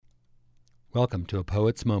Welcome to A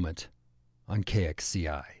Poet's Moment on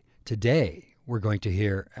KXCI. Today, we're going to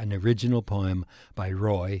hear an original poem by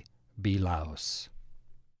Roy B. Laos.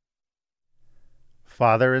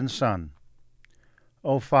 Father and Son.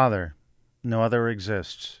 O Father, no other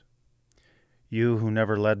exists. You who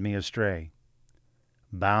never led me astray.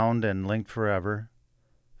 Bound and linked forever,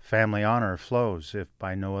 family honor flows if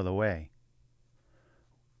by no other way.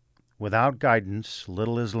 Without guidance,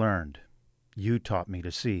 little is learned. You taught me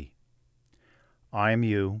to see. I am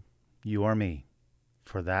you, you are me,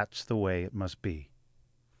 for that's the way it must be.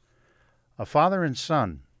 A father and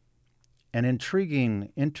son, an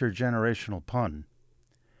intriguing intergenerational pun.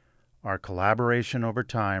 Our collaboration over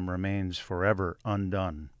time remains forever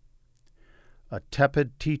undone. A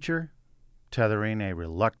tepid teacher tethering a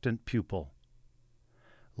reluctant pupil.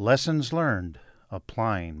 Lessons learned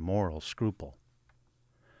applying moral scruple.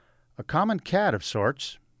 A common cat of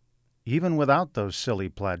sorts, even without those silly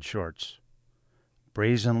plaid shorts.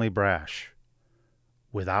 Brazenly brash,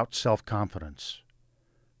 without self-confidence,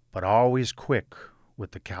 but always quick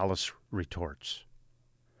with the callous retorts.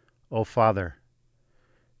 O Father,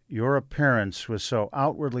 your appearance was so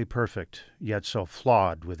outwardly perfect, yet so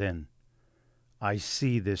flawed within. I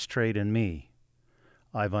see this trait in me.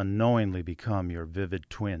 I've unknowingly become your vivid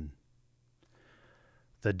twin.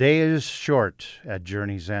 The day is short at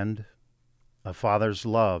journey's end. A father's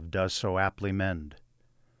love does so aptly mend.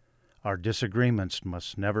 Our disagreements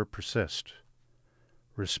must never persist.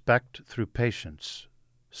 Respect through patience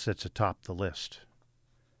sits atop the list.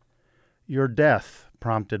 Your death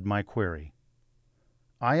prompted my query.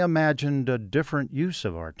 I imagined a different use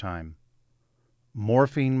of our time,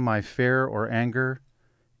 morphing my fear or anger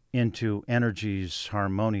into energies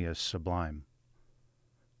harmonious sublime.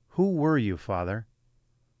 Who were you, Father?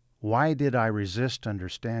 Why did I resist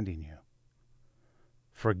understanding you?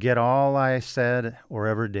 Forget all I said or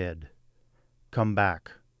ever did. Come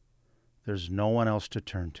back. There's no one else to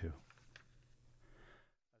turn to.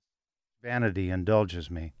 Vanity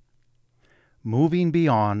indulges me. Moving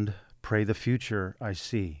beyond, pray the future I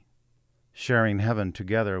see. Sharing heaven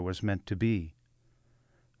together was meant to be.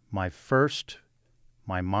 My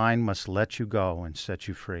mind must let you go and set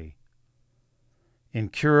you free.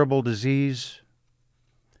 Incurable disease,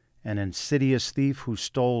 an insidious thief who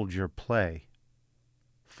stole your play.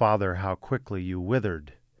 Father, how quickly you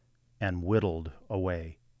withered and whittled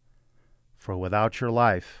away. For without your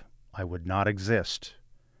life, I would not exist,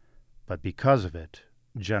 but because of it,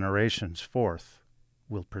 generations forth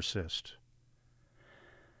will persist.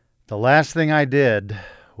 The last thing I did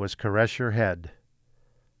was caress your head,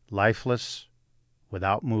 lifeless,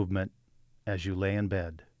 without movement, as you lay in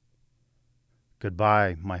bed.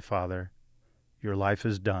 Goodbye, my Father, your life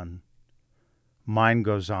is done. Mine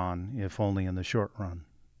goes on, if only in the short run.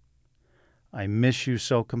 I miss you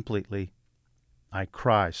so completely. I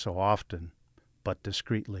cry so often, but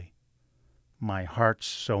discreetly. My heart's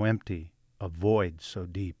so empty, a void so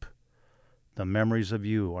deep. The memories of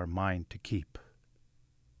you are mine to keep.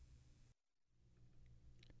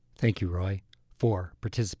 Thank you, Roy, for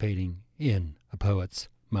participating in A Poet's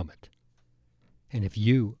Moment. And if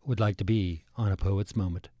you would like to be on A Poet's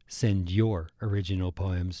Moment, send your original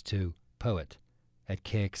poems to poet@kxci.org.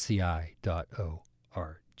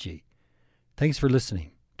 Thanks for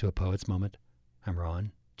listening to A Poet's Moment. I'm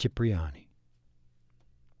Ron Cipriani.